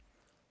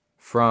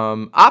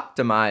From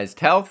Optimized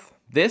Health,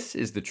 this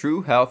is the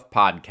True Health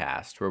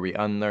Podcast, where we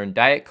unlearn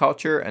diet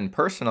culture and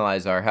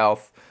personalize our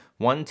health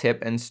one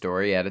tip and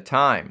story at a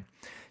time.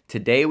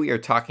 Today we are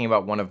talking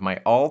about one of my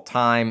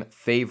all-time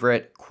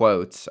favorite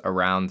quotes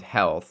around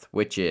health,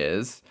 which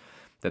is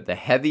that the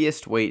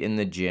heaviest weight in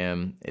the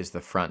gym is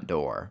the front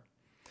door.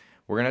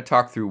 We're going to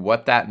talk through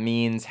what that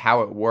means,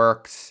 how it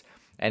works,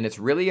 and it's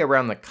really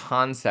around the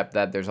concept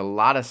that there's a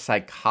lot of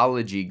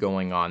psychology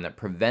going on that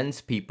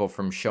prevents people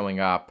from showing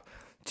up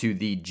to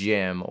the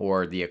gym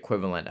or the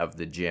equivalent of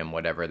the gym,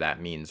 whatever that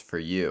means for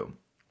you.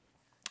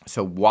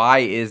 So why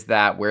is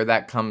that, where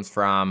that comes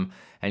from,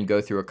 and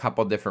go through a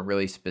couple different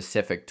really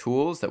specific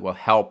tools that will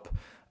help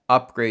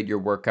upgrade your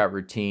workout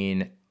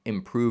routine,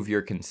 improve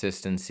your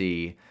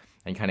consistency,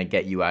 and kind of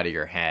get you out of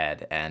your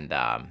head and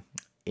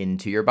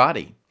into your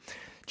body.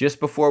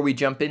 Just before we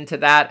jump into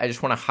that, I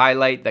just want to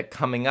highlight that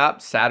coming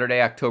up Saturday,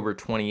 October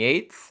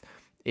 28th,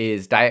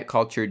 is Diet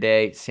Culture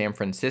Day San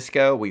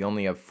Francisco. We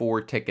only have 4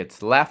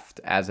 tickets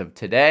left as of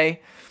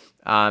today.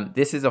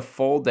 This is a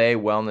full day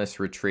wellness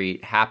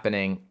retreat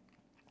happening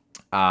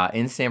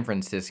in San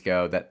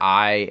Francisco that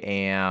I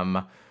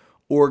am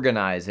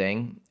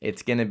organizing.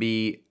 It's going to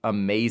be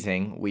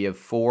amazing. We have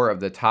 4 of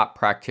the top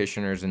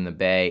practitioners in the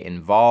Bay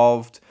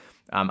involved.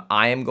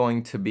 I am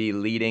going to be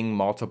leading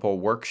multiple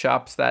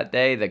workshops that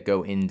day that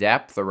go in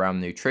depth around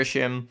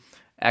nutrition,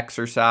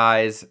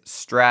 exercise,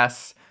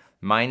 stress,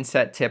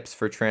 mindset tips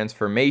for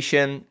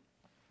transformation.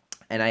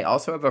 And I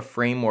also have a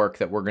framework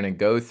that we're going to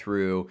go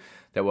through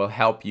that will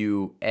help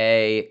you,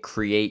 A,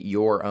 create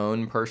your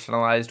own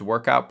personalized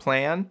workout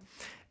plan,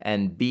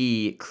 and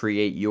B,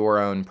 create your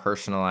own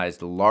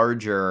personalized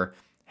larger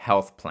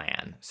health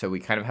plan. So we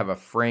kind of have a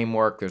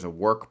framework. There's a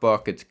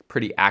workbook. It's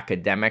pretty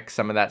academic,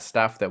 some of that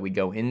stuff that we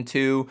go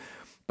into,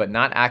 but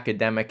not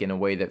academic in a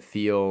way that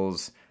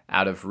feels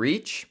out of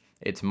reach.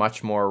 It's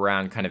much more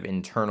around kind of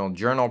internal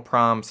journal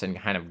prompts and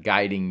kind of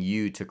guiding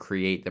you to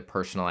create the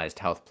personalized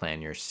health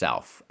plan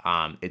yourself.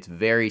 It's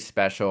very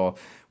special.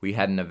 We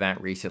had an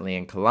event recently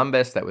in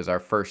Columbus that was our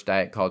first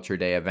Diet Culture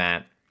Day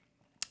event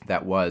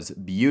that was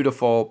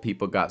beautiful.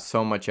 People got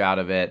so much out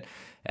of it,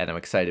 and I'm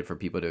excited for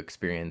people to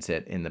experience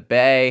it in the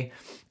Bay.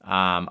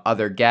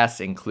 Other guests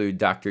include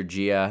Dr.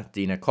 Gia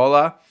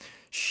DiNicola.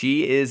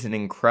 She is an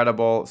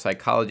incredible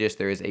psychologist.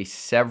 There is a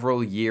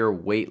several-year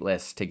wait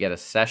list to get a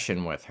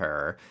session with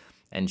her,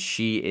 and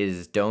she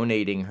is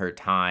donating her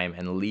time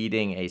and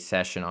leading a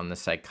session on the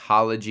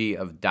psychology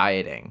of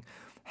dieting,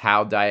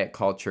 how diet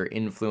culture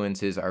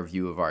influences our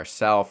view of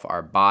ourselves,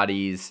 our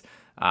bodies.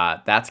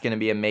 That's going to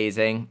be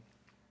amazing.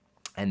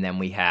 And then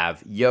we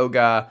have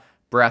yoga,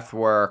 breath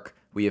work.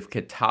 We have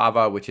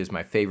Kitava, which is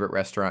my favorite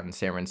restaurant in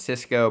San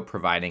Francisco,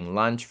 providing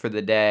lunch for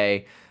the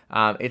day.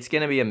 It's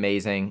going to be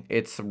amazing.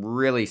 It's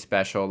really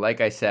special.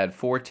 Like I said,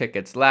 4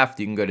 tickets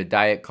left. You can go to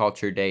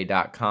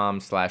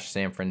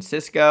dietcultureday.com/San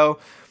Francisco.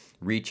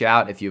 Reach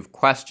out if you have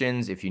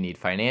questions, if you need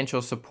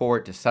financial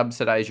support to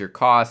subsidize your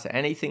costs,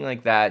 anything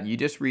like that. You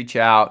just reach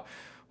out.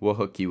 We'll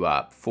hook you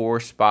up. 4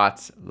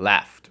 spots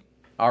left.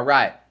 All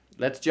right,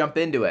 let's jump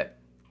into it.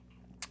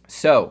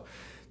 So,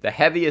 the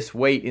heaviest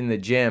weight in the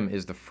gym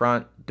is the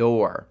front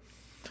door.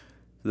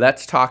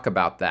 Let's talk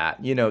about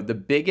that. You know, the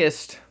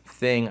biggest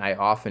thing I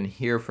often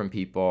hear from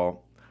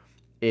people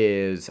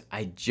is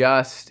I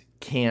just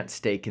can't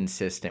stay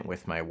consistent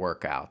with my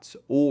workouts,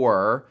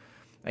 or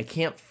I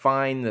can't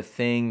find the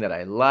thing that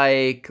I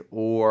like,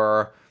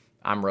 or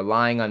I'm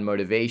relying on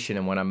motivation.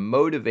 And when I'm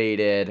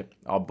motivated,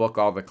 I'll book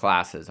all the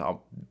classes.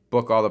 I'll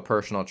book all the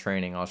personal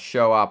training. I'll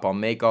show up. I'll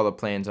make all the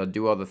plans. I'll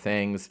do all the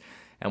things.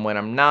 And when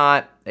I'm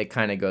not, it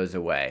kind of goes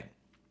away.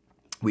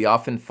 We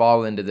often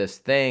fall into this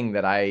thing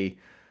that I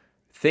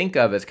think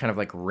of as kind of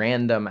like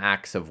random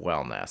acts of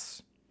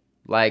wellness.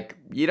 Like,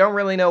 you don't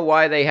really know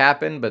why they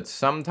happen, but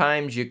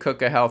sometimes you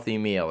cook a healthy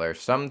meal, or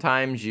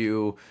sometimes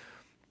you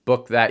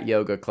book that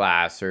yoga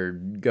class, or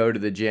go to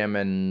the gym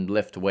and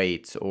lift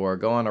weights, or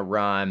go on a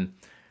run,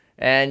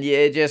 and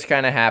it just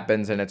kind of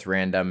happens, and it's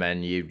random,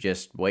 and you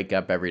just wake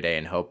up every day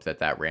and hope that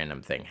that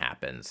random thing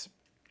happens.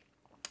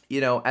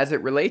 You know, as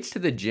it relates to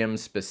the gym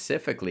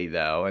specifically,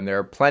 though, and there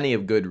are plenty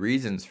of good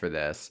reasons for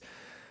this,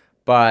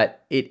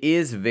 but it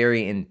is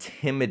very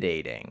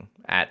intimidating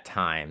at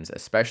times,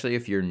 especially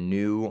if you're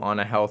new on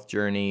a health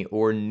journey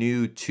or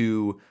new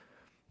to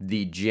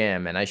the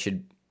gym. And I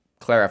should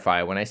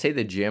clarify, when I say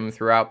the gym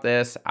throughout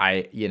this,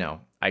 I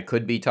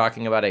could be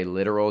talking about a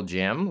literal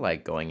gym,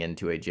 like going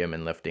into a gym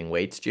and lifting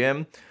weights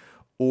gym,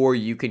 or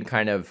you can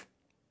kind of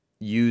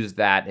use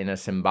that in a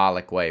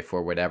symbolic way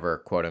for whatever,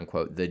 quote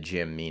unquote, the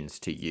gym means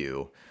to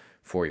you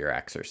for your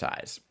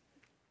exercise.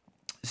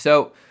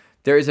 So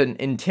there's an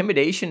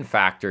intimidation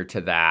factor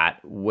to that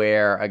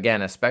where,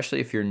 again, especially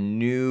if you're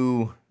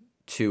new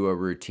to a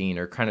routine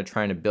or kind of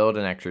trying to build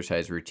an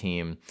exercise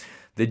routine,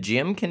 the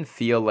gym can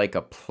feel like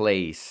a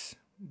place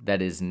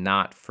that is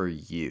not for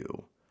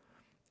you.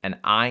 And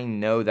I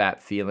know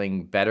that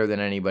feeling better than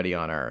anybody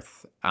on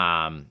earth.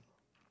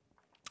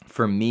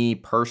 For me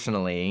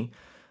personally,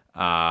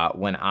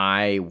 when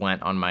I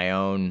went on my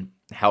own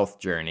health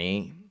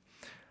journey,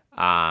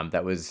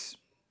 that was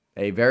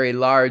a very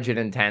large and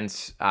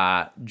intense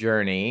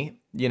journey.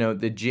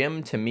 The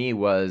gym to me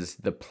was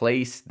the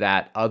place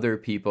that other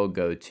people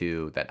go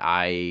to that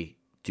I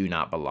do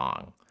not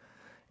belong.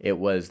 It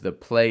was the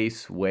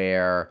place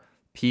where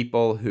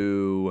people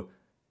who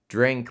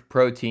drink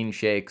protein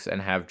shakes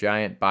and have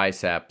giant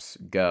biceps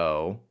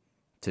go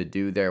to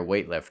do their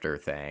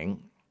weightlifter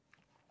thing.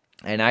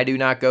 And I do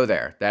not go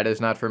there. That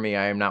is not for me.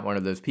 I am not one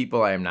of those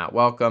people. I am not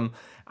welcome.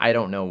 I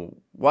don't know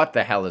what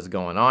the hell is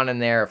going on in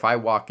there. If I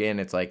walk in,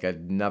 it's like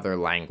another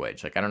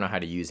language. Like, I don't know how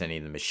to use any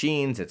of the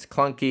machines. It's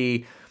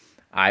clunky.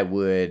 I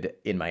would,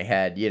 in my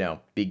head,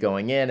 be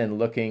going in and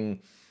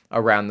looking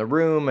around the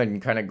room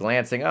and kind of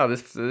glancing, oh,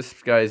 this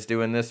guy's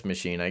doing this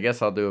machine. I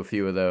guess I'll do a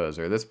few of those.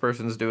 Or this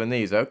person's doing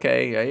these.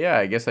 Okay, yeah,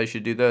 I guess I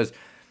should do those.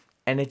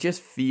 And it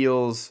just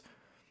feels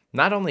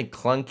not only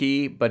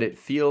clunky, but it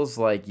feels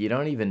like you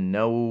don't even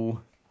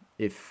know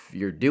if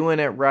you're doing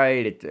it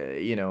right.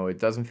 It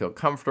doesn't feel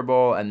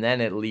comfortable. And then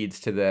it leads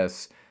to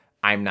this,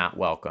 I'm not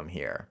welcome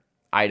here.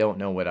 I don't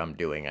know what I'm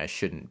doing. I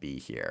shouldn't be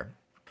here.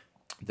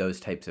 Those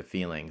types of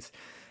feelings.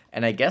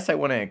 And I guess I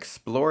want to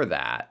explore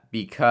that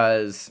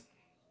because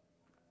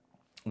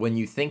when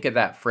you think of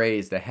that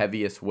phrase, the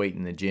heaviest weight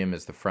in the gym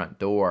is the front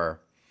door,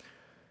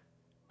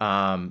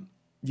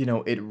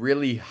 it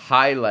really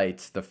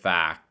highlights the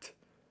fact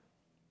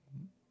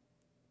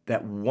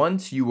that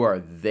once you are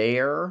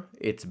there,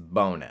 it's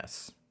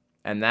bonus.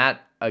 And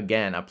that,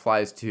 again,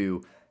 applies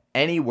to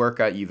any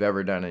workout you've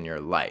ever done in your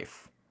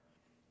life.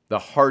 The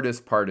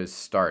hardest part is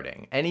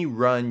starting. Any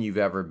run you've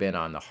ever been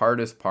on, the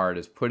hardest part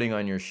is putting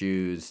on your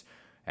shoes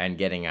and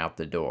getting out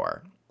the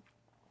door.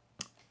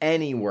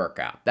 Any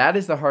workout, that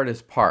is the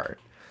hardest part.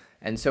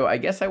 And so I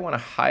guess I want to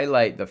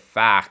highlight the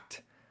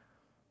fact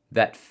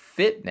that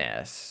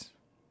fitness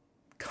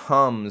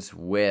comes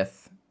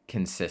with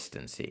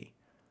consistency.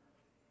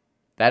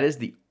 That is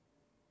the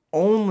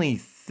only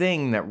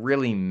thing that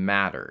really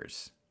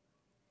matters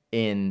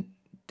in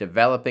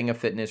developing a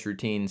fitness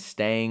routine,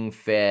 staying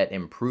fit,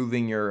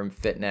 improving your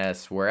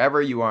fitness,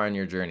 wherever you are on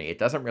your journey. It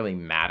doesn't really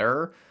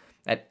matter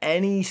at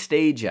any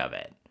stage of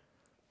it.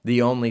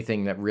 The only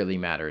thing that really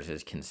matters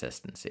is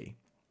consistency.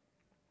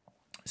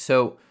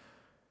 So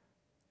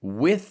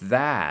with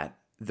that,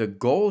 the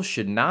goal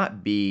should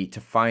not be to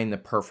find the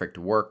perfect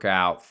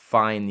workout,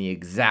 find the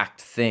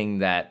exact thing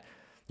that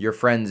your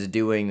friend's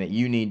doing that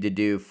you need to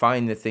do,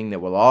 find the thing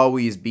that will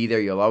always be there,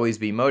 you'll always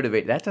be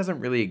motivated. That doesn't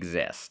really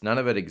exist. None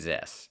of it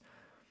exists.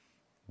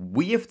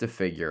 We have to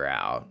figure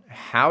out,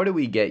 how do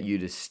we get you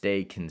to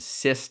stay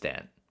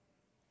consistent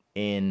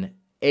in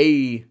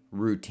a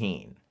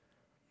routine?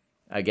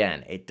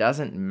 Again, it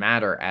doesn't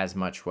matter as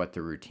much what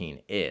the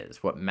routine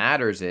is. What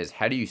matters is,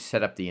 how do you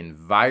set up the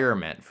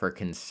environment for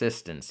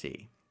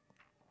consistency?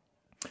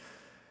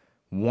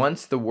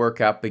 Once the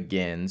workout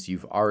begins,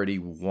 you've already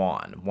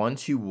won.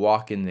 Once you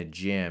walk in the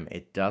gym,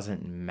 it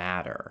doesn't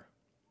matter.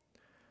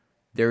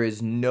 There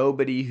is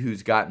nobody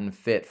who's gotten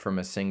fit from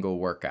a single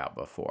workout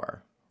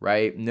before,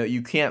 right? No,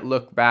 you can't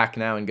look back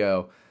now and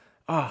go,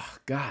 oh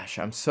gosh,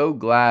 I'm so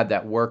glad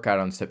that workout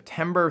on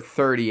September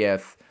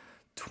 30th,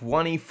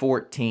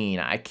 2014.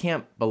 I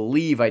can't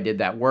believe I did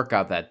that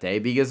workout that day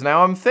because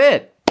now I'm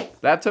fit.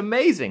 That's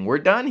amazing. We're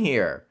done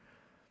here.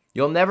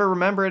 You'll never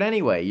remember it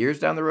anyway. Years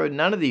down the road,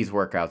 none of these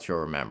workouts you'll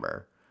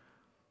remember.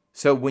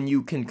 So when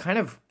you can kind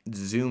of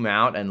zoom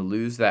out and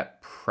lose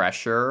that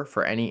pressure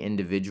for any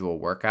individual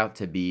workout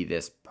to be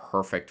this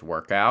perfect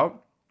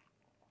workout,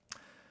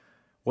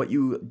 what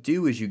you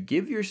do is you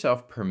give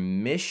yourself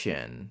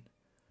permission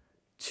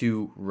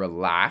to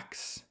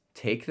relax,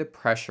 take the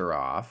pressure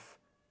off,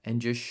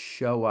 and just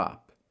show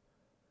up.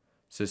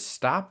 So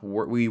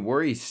we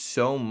worry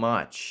so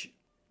much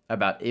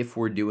about if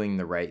we're doing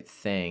the right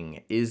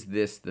thing. Is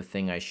this the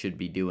thing I should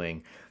be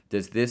doing?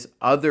 Does this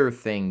other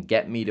thing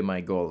get me to my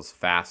goals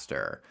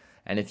faster?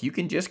 And if you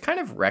can just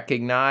kind of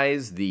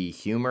recognize the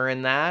humor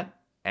in that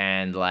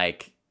and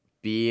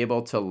be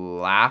able to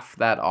laugh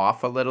that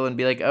off a little and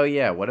be like, oh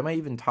yeah, what am I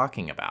even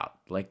talking about?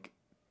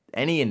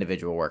 Any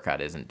individual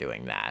workout isn't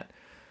doing that.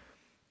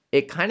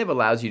 It kind of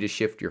allows you to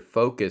shift your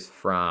focus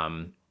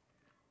from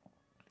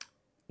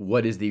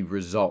what is the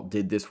result?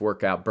 Did this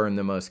workout burn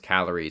the most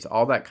calories?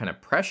 All that kind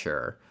of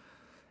pressure.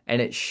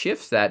 And it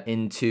shifts that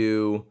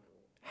into,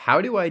 how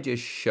do I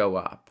just show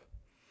up?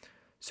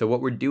 So what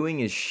we're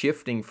doing is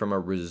shifting from a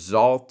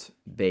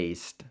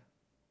result-based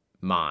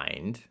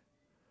mind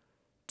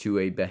to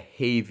a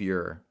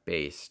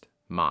behavior-based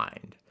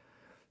mind.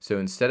 So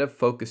instead of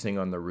focusing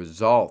on the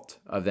result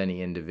of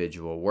any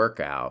individual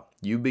workout,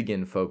 you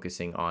begin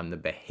focusing on the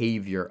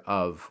behavior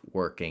of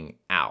working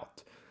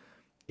out.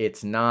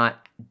 It's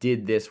not,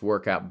 did this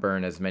workout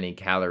burn as many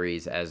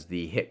calories as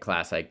the HIIT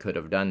class I could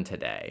have done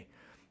today?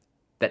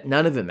 That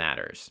none of it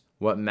matters.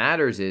 What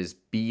matters is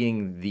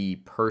being the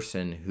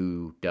person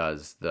who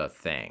does the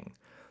thing.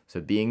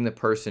 So being the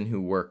person who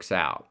works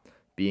out,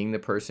 being the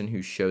person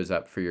who shows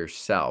up for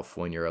yourself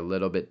when you're a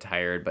little bit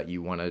tired but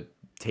you want to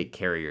take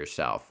care of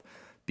yourself.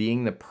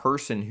 Being the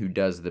person who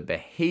does the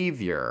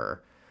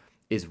behavior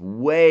is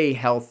way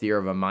healthier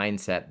of a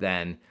mindset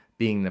than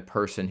being the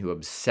person who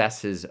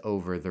obsesses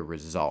over the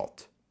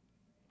result.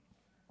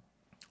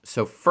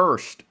 So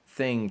first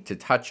thing to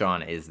touch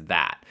on is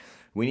that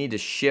we need to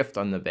shift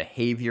on the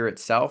behavior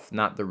itself,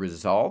 not the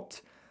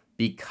result,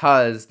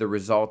 because the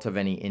result of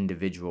any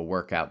individual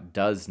workout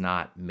does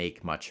not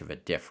make much of a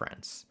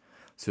difference.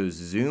 So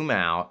zoom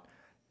out.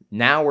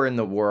 Now we're in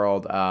the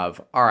world of,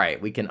 all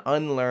right, we can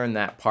unlearn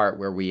that part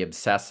where we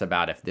obsess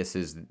about if this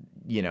is,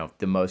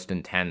 the most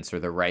intense or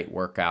the right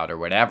workout or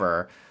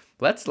whatever.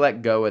 Let's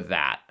let go of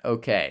that.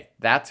 Okay,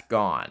 that's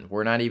gone.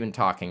 We're not even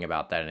talking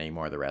about that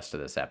anymore the rest of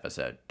this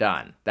episode.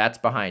 Done. That's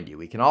behind you.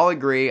 We can all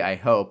agree, I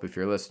hope, if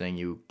you're listening,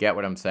 you get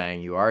what I'm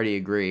saying. You already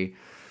agree.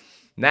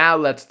 Now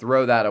let's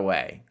throw that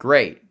away.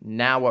 Great.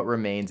 Now what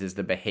remains is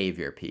the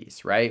behavior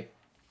piece, right?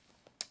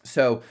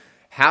 So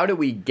how do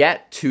we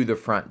get to the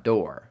front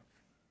door?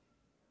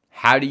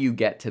 How do you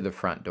get to the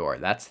front door?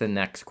 That's the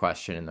next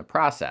question in the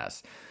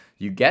process.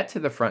 You get to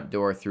the front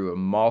door through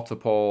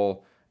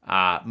multiple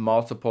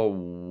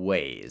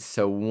ways.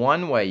 So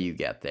one way you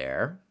get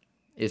there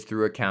is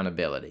through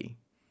accountability.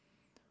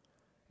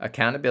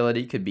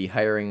 Accountability could be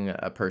hiring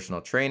a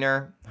personal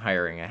trainer,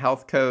 hiring a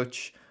health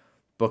coach,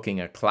 booking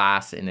a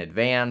class in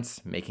advance,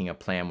 making a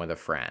plan with a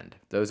friend.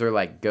 Those are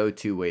like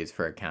go-to ways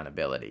for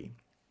accountability.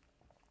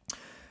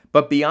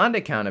 But beyond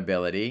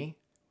accountability,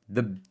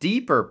 the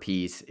deeper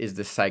piece is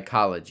the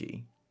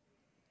psychology.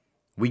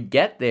 We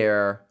get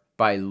there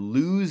by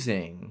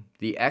losing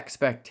the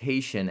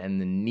expectation and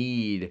the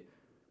need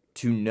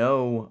to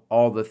know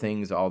all the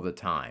things all the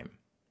time.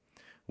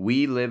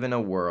 We live in a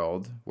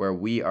world where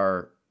we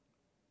are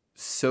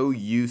so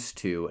used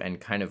to and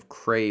kind of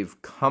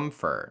crave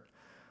comfort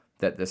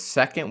that the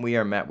second we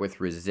are met with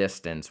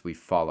resistance, we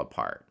fall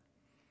apart.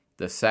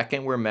 The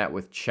second we're met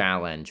with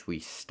challenge, we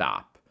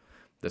stop.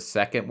 The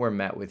second we're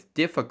met with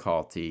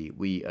difficulty,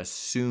 we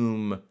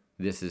assume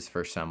this is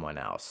for someone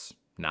else,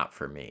 not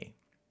for me.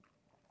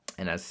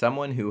 And as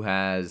someone who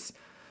has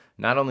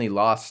not only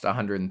lost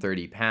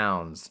 130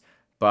 pounds,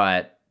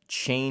 but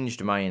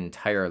changed my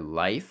entire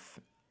life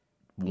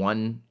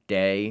one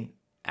day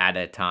at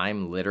a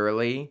time,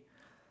 literally,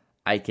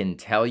 I can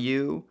tell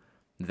you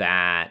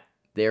that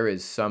there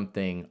is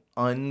something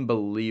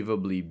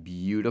unbelievably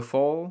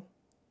beautiful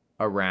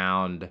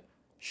around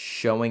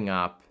showing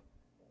up,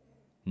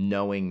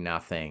 knowing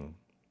nothing,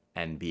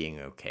 and being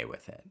okay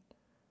with it.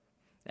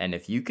 And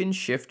if you can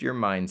shift your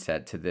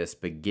mindset to this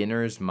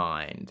beginner's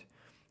mind,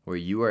 where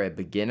you are a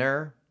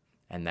beginner,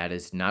 and that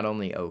is not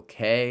only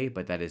okay,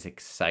 but that is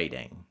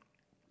exciting.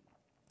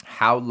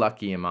 How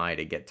lucky am I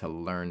to get to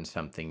learn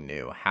something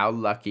new? How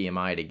lucky am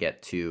I to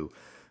get to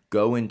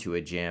go into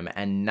a gym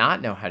and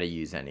not know how to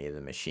use any of the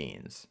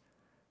machines?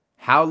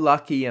 How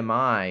lucky am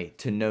I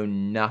to know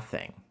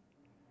nothing?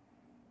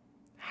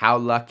 How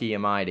lucky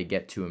am I to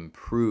get to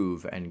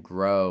improve and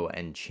grow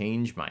and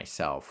change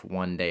myself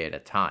one day at a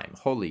time?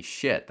 Holy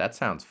shit, that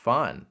sounds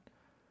fun.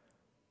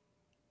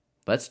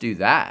 Let's do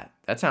that.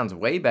 That sounds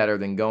way better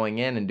than going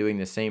in and doing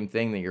the same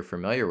thing that you're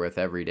familiar with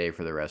every day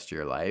for the rest of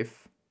your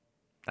life.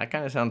 That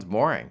kind of sounds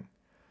boring.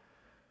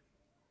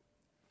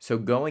 So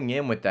going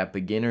in with that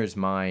beginner's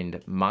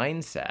mind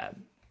mindset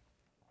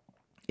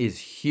is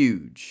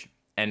huge.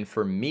 And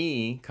for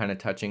me, kind of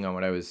touching on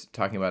what I was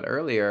talking about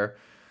earlier,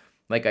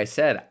 like I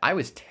said, I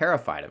was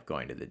terrified of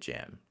going to the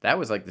gym. That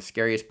was like the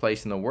scariest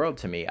place in the world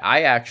to me.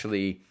 I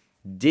actually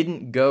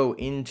didn't go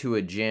into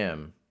a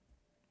gym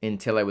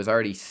until I was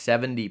already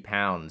 70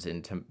 pounds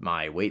into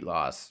my weight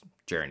loss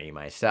journey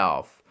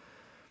myself.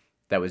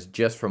 That was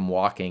just from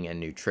walking and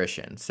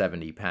nutrition,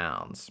 70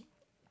 pounds.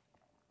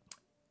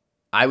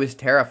 I was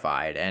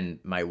terrified, and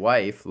my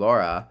wife,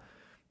 Laura,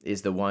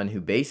 is the one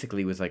who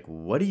basically was like,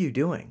 what are you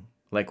doing?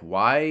 Like,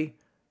 why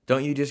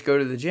don't you just go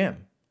to the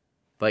gym?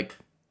 Like,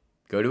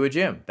 go to a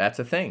gym. That's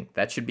a thing.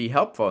 That should be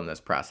helpful in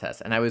this process.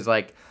 And I was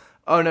like,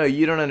 oh, no,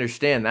 you don't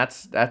understand.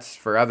 That's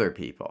for other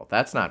people.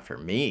 That's not for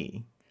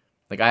me.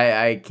 Like,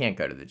 I can't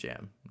go to the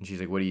gym. And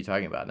she's like, what are you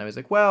talking about? And I was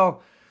like,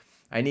 well,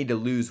 I need to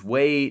lose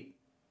weight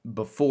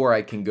before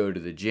I can go to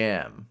the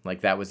gym.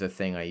 Like, that was a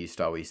thing I used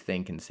to always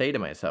think and say to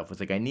myself, was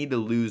like, I need to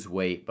lose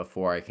weight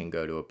before I can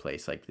go to a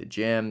place like the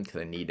gym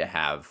because I need to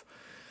have,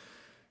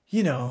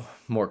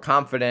 more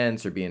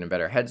confidence or be in a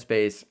better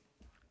headspace.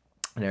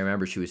 And I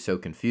remember she was so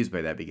confused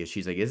by that because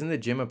she's like, isn't the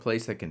gym a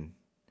place that can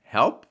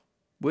help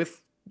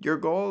with your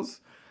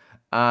goals?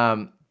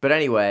 But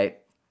anyway,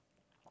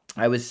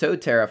 I was so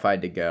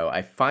terrified to go.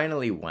 I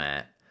finally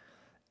went,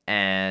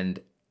 and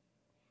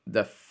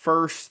the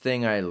first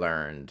thing I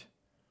learned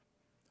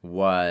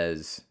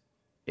was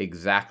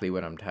exactly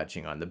what I'm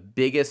touching on. The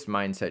biggest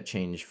mindset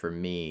change for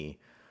me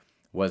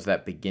was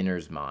that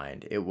beginner's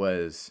mind. It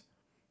was,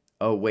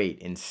 oh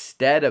wait,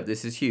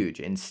 this is huge.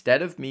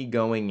 Instead of me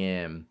going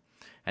in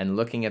and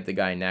looking at the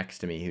guy next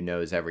to me who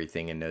knows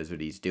everything and knows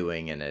what he's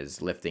doing and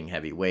is lifting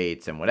heavy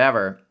weights and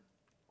whatever,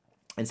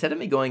 instead of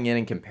me going in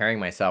and comparing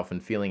myself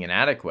and feeling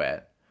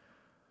inadequate,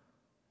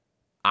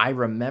 I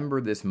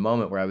remember this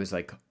moment where I was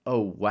like,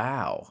 oh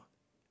wow,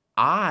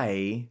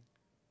 I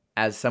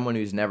as someone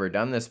who's never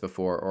done this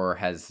before or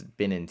has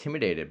been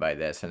intimidated by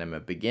this, and I'm a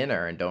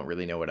beginner and don't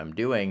really know what I'm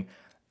doing,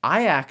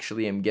 I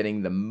actually am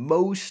getting the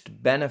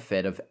most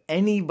benefit of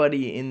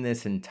anybody in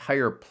this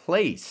entire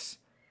place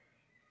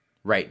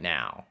right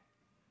now.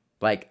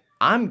 Like,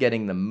 I'm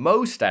getting the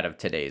most out of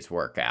today's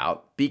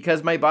workout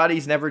because my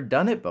body's never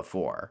done it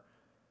before.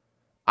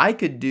 I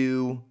could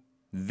do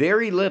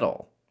very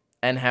little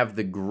and have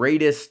the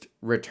greatest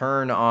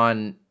return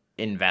on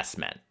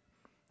investment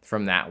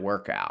from that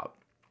workout.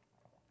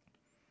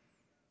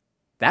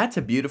 That's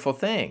a beautiful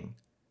thing.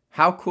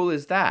 How cool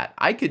is that?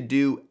 I could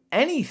do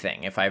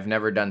anything if I've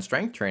never done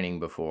strength training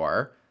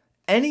before.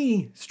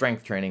 Any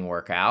strength training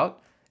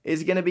workout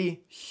is going to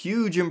be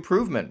huge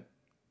improvement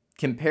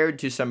compared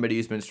to somebody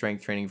who's been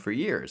strength training for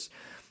years.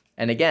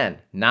 And again,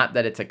 not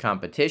that it's a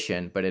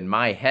competition, but in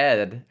my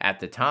head at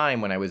the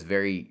time when I was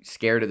very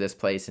scared of this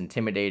place,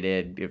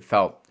 intimidated, it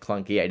felt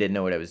clunky, I didn't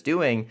know what I was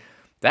doing,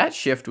 that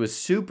shift was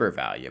super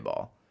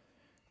valuable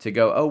to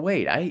go, oh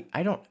wait, I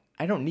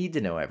don't need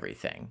to know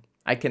everything.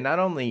 I can not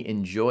only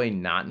enjoy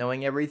not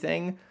knowing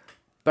everything,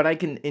 but I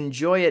can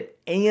enjoy it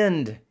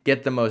and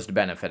get the most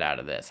benefit out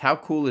of this. How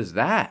cool is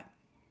that?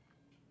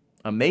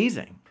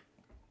 Amazing.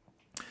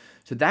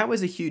 So that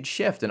was a huge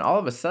shift. And all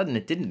of a sudden,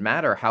 it didn't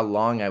matter how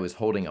long I was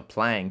holding a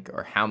plank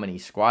or how many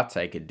squats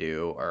I could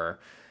do or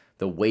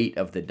the weight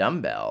of the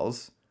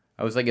dumbbells.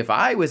 I was like, if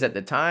I was at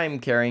the time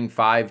carrying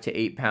 5 to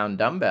 8 pound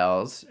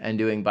dumbbells and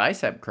doing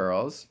bicep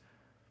curls,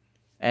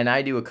 and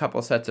I do a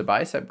couple sets of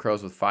bicep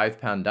curls with 5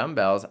 pound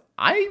dumbbells,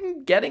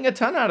 I'm getting a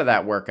ton out of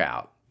that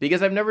workout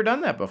because I've never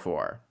done that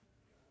before.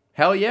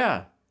 Hell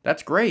yeah,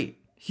 that's great.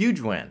 Huge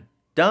win.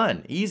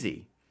 Done.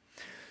 Easy.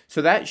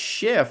 So that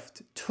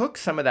shift took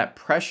some of that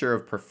pressure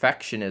of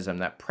perfectionism,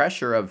 that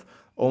pressure of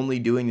only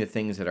doing the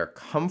things that are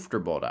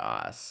comfortable to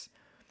us,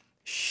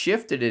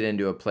 shifted it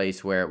into a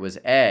place where it was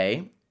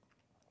had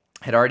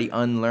already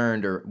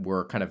unlearned, or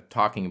we're kind of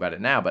talking about it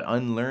now, but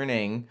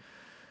unlearning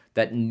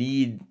that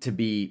need to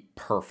be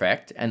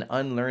perfect and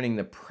unlearning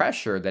the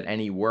pressure that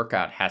any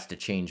workout has to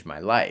change my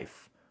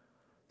life.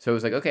 So it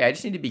was like, okay, I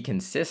just need to be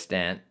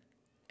consistent.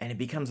 And it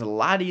becomes a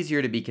lot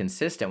easier to be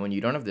consistent when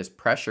you don't have this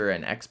pressure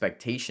and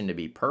expectation to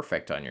be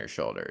perfect on your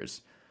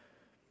shoulders.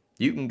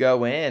 You can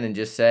go in and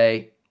just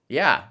say,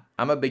 yeah,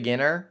 I'm a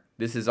beginner.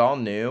 This is all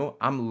new.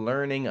 I'm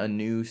learning a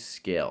new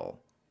skill.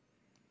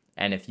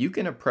 And if you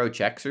can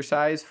approach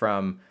exercise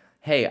from,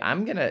 hey,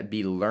 I'm going to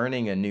be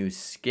learning a new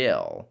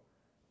skill,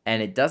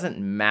 and it doesn't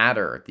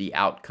matter the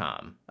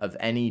outcome of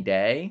any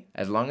day,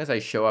 as long as I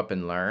show up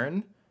and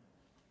learn,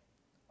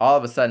 all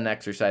of a sudden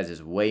exercise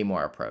is way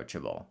more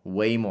approachable,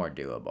 way more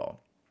doable,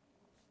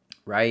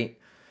 right?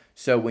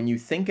 So when you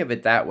think of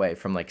it that way,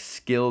 from like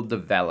skill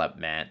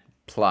development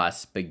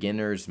plus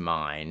beginner's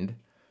mind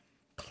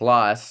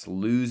plus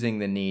losing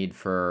the need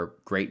for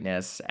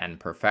greatness and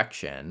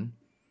perfection,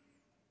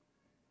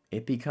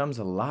 it becomes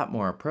a lot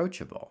more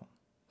approachable,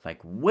 like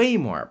way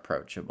more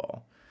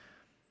approachable.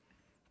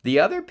 The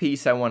other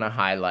piece I want to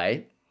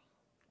highlight,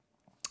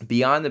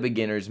 beyond the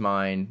beginner's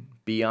mind,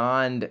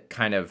 beyond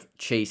kind of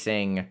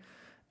chasing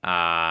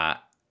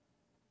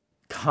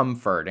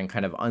comfort and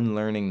kind of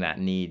unlearning that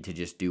need to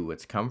just do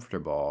what's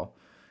comfortable,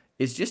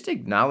 is just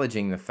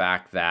acknowledging the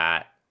fact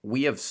that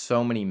we have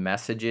so many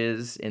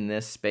messages in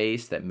this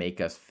space that make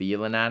us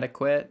feel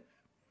inadequate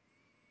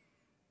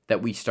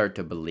that we start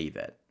to believe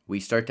it. We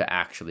start to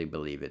actually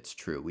believe it's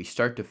true. We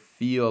start to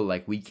feel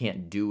like we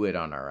can't do it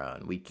on our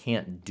own. We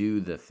can't do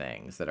the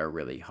things that are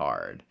really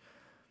hard.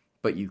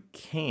 But you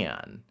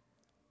can.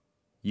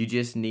 You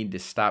just need to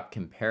stop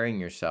comparing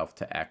yourself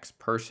to X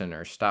person,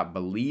 or stop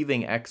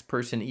believing X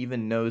person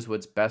even knows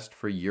what's best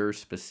for your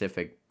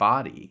specific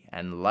body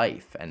and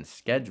life and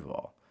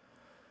schedule.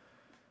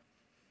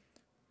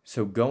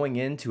 So going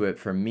into it,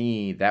 for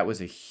me, that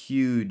was a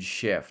huge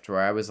shift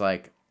where I was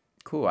like,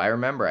 cool, I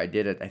remember I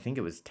did it, I think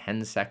it was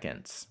 10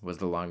 seconds was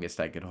the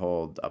longest I could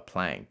hold a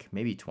plank,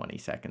 maybe 20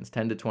 seconds,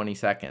 10 to 20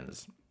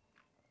 seconds,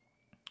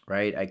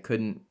 right? I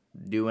couldn't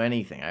do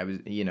anything. I was,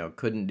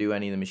 couldn't do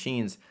any of the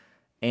machines,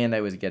 and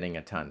I was getting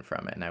a ton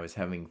from it, and I was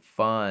having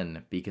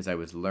fun because I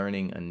was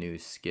learning a new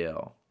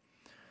skill.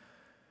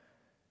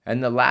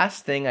 And the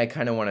last thing I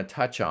kind of want to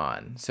touch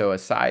on, so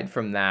aside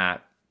from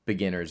that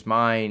beginner's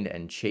mind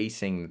and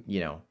chasing,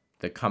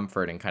 the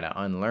comfort and kind of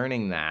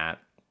unlearning that,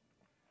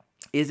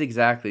 is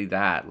exactly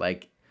that.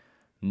 Like,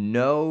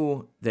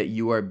 know that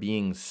you are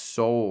being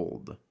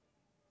sold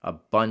a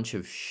bunch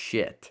of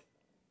shit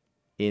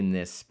in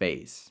this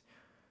space.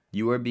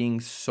 You are being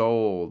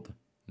sold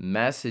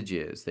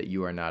messages that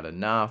you are not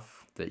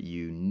enough, that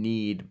you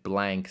need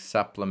blank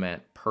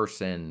supplement,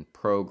 person,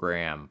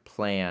 program,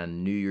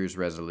 plan, New Year's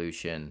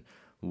resolution,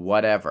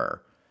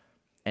 whatever.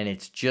 And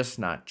it's just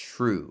not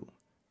true.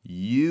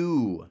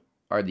 You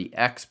are the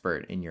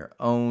expert in your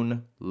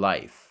own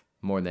life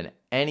more than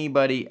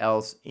anybody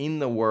else in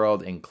the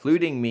world,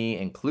 including me,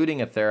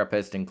 including a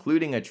therapist,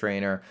 including a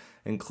trainer,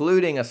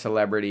 including a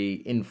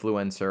celebrity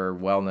influencer,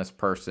 wellness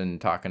person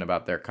talking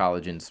about their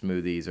collagen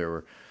smoothies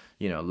or,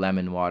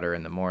 lemon water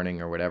in the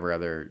morning or whatever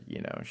other,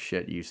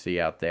 shit you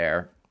see out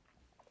there.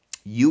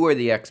 You are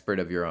the expert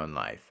of your own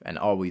life and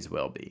always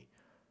will be.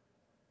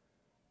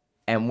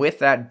 And with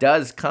that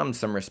does come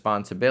some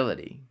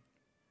responsibility.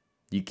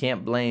 You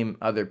can't blame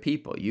other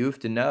people. You have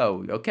to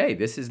know, okay,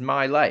 this is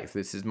my life.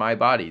 This is my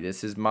body.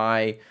 This is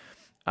my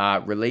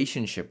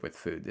relationship with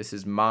food. This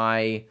is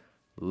my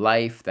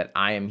life that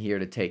I am here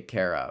to take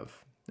care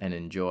of and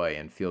enjoy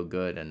and feel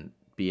good and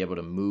be able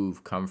to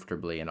move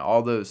comfortably and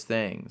all those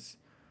things.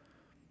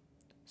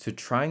 So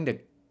trying to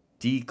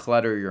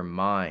declutter your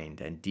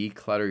mind and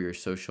declutter your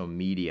social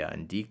media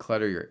and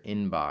declutter your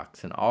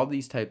inbox and all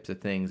these types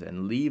of things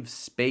and leave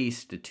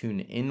space to tune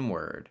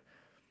inward,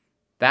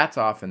 that's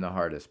often the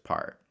hardest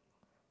part.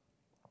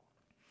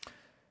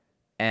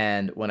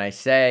 And when I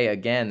say,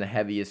 again, the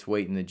heaviest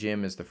weight in the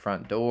gym is the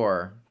front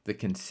door, the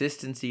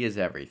consistency is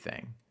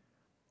everything.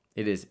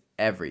 It is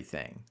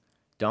everything.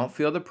 Don't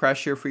feel the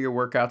pressure for your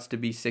workouts to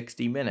be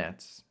 60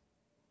 minutes.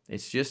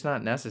 It's just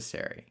not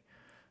necessary.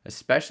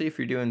 Especially if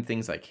you're doing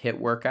things like HIIT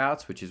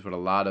workouts, which is what a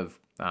lot of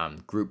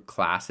group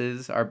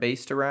classes are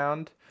based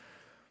around.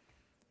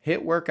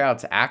 HIIT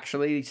workouts,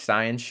 actually,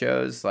 science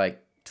shows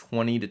like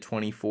 20 to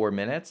 24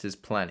 minutes is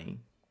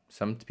plenty.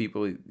 Some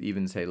people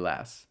even say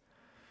less.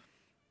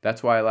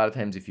 That's why a lot of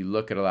times if you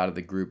look at a lot of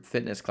the group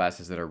fitness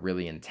classes that are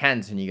really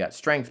intense and you got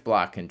strength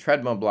block and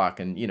treadmill block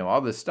and, all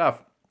this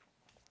stuff,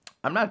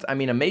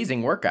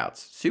 amazing workouts,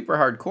 super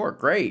hardcore,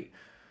 great.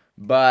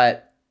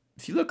 But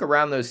if you look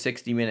around those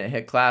 60-minute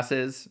HIIT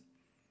classes,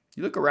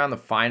 you look around the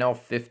final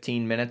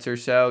 15 minutes or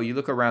so, you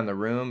look around the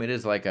room, it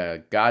is like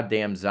a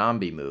goddamn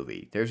zombie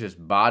movie. There's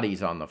just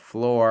bodies on the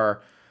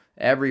floor.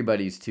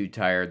 Everybody's too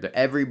tired.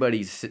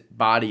 Everybody's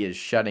body is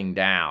shutting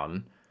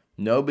down.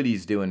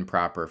 Nobody's doing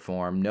proper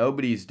form.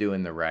 Nobody's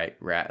doing the right.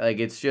 Like,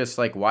 it's just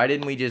like, why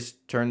didn't we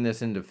just turn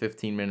this into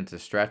 15 minutes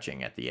of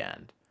stretching at the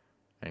end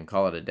and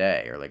call it a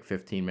day, or like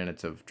 15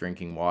 minutes of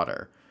drinking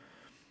water?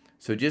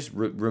 So just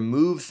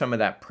remove some of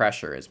that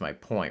pressure is my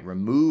point.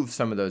 Remove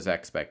some of those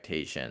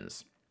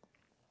expectations.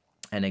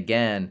 And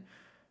again,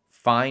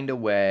 find a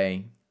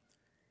way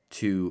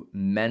to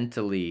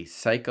mentally,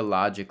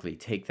 psychologically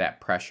take that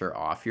pressure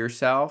off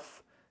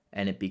yourself,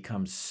 and it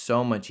becomes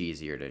so much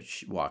easier to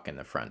walk in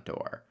the front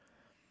door.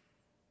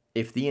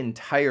 If the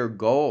entire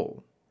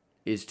goal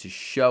is to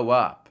show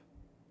up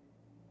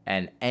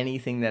and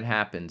anything that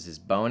happens is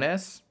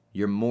bonus,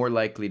 you're more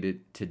likely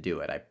to do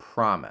it, I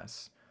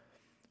promise.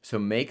 So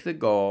make the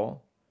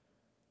goal,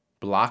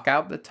 block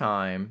out the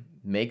time,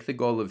 make the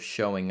goal of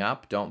showing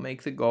up. Don't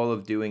make the goal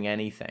of doing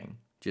anything.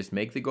 Just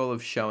make the goal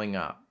of showing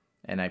up.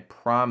 And I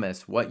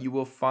promise what you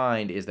will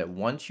find is that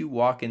once you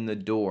walk in the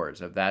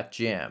doors of that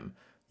gym,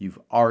 you've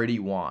already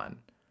won.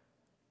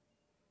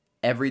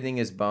 Everything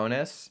is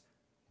bonus.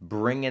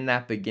 Bring in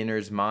that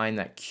beginner's mind,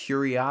 that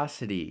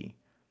curiosity,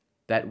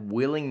 that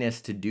willingness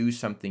to do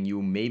something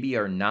you maybe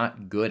are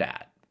not good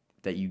at,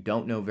 that you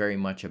don't know very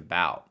much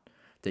about,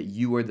 that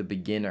you are the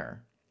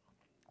beginner.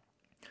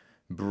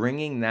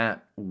 Bringing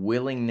that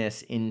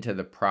willingness into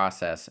the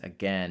process,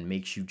 again,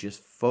 makes you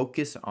just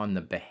focus on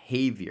the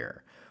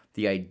behavior,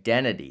 the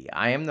identity.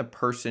 I am the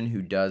person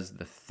who does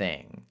the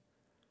thing.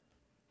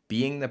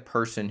 Being the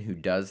person who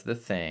does the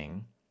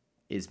thing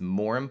is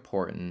more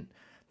important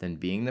than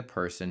being the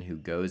person who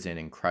goes in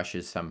and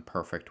crushes some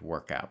perfect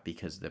workout,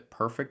 because the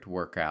perfect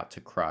workout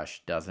to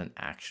crush doesn't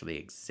actually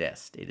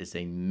exist. It is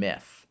a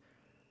myth.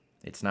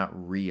 It's not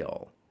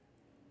real.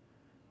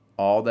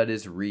 All that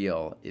is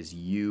real is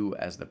you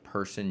as the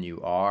person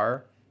you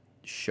are,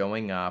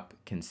 showing up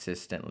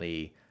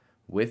consistently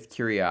with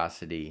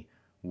curiosity,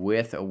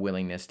 with a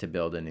willingness to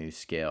build a new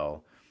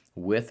skill,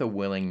 with a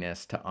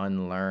willingness to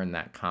unlearn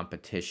that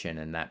competition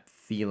and that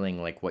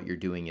feeling like what you're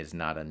doing is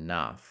not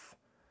enough.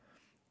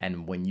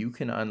 And when you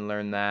can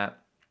unlearn that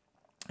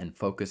and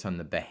focus on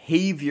the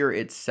behavior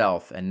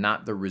itself and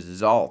not the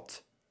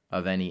result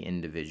of any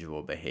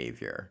individual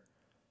behavior,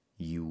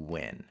 you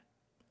win.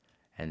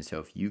 And so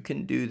if you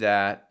can do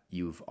that,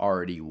 you've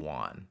already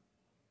won.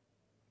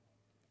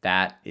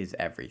 That is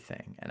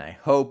everything. And I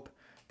hope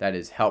that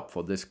is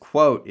helpful. This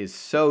quote is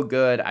so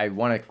good. I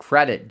want to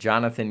credit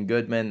Jonathan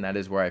Goodman. That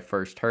is where I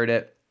first heard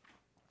it,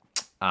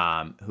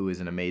 who is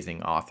an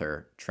amazing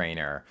author,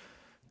 trainer,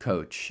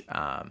 coach,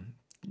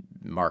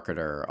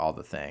 marketer, all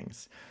the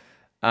things.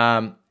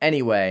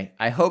 Anyway,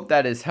 I hope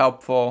that is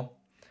helpful.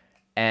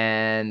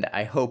 And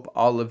I hope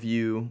all of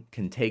you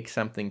can take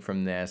something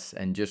from this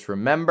and just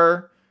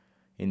remember,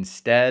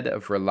 instead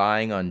of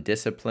relying on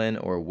discipline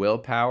or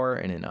willpower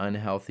in an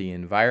unhealthy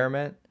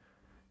environment,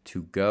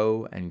 to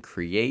go and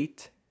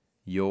create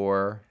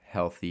your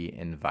healthy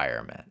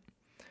environment.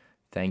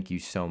 Thank you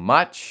so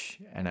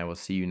much, and I will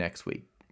see you next week.